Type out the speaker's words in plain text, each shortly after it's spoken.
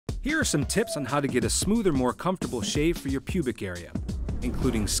Here are some tips on how to get a smoother, more comfortable shave for your pubic area,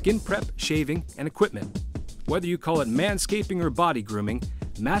 including skin prep, shaving, and equipment. Whether you call it manscaping or body grooming,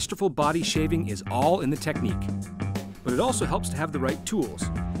 masterful body shaving is all in the technique. But it also helps to have the right tools.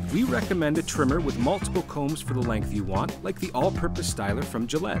 We recommend a trimmer with multiple combs for the length you want, like the all-purpose styler from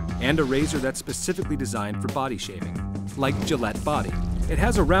Gillette, and a razor that's specifically designed for body shaving, like Gillette Body. It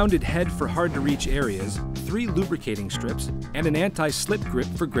has a rounded head for hard-to-reach areas, 3 lubricating strips, and an anti-slip grip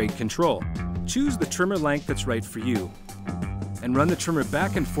for great control. Choose the trimmer length that's right for you, and run the trimmer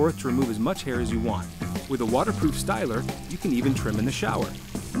back and forth to remove as much hair as you want. With a waterproof styler, you can even trim in the shower.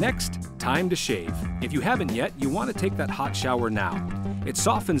 Next, time to shave. If you haven't yet, you want to take that hot shower now. It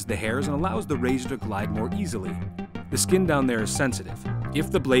softens the hairs and allows the razor to glide more easily. The skin down there is sensitive.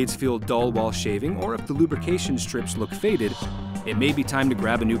 If the blades feel dull while shaving, or if the lubrication strips look faded, it may be time to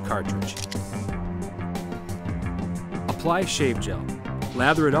grab a new cartridge. Apply shave gel.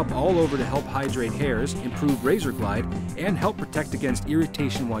 Lather it up all over to help hydrate hairs, improve razor glide, and help protect against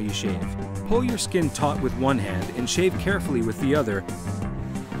irritation while you shave. Pull your skin taut with one hand and shave carefully with the other,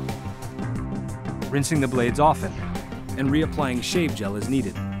 rinsing the blades often, and reapplying shave gel as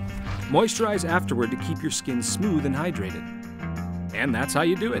needed. Moisturize afterward to keep your skin smooth and hydrated. And that's how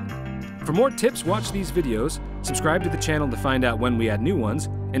you do it. For more tips, watch these videos, subscribe to the channel to find out when we add new ones,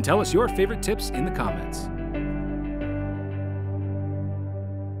 and tell us your favorite tips in the comments.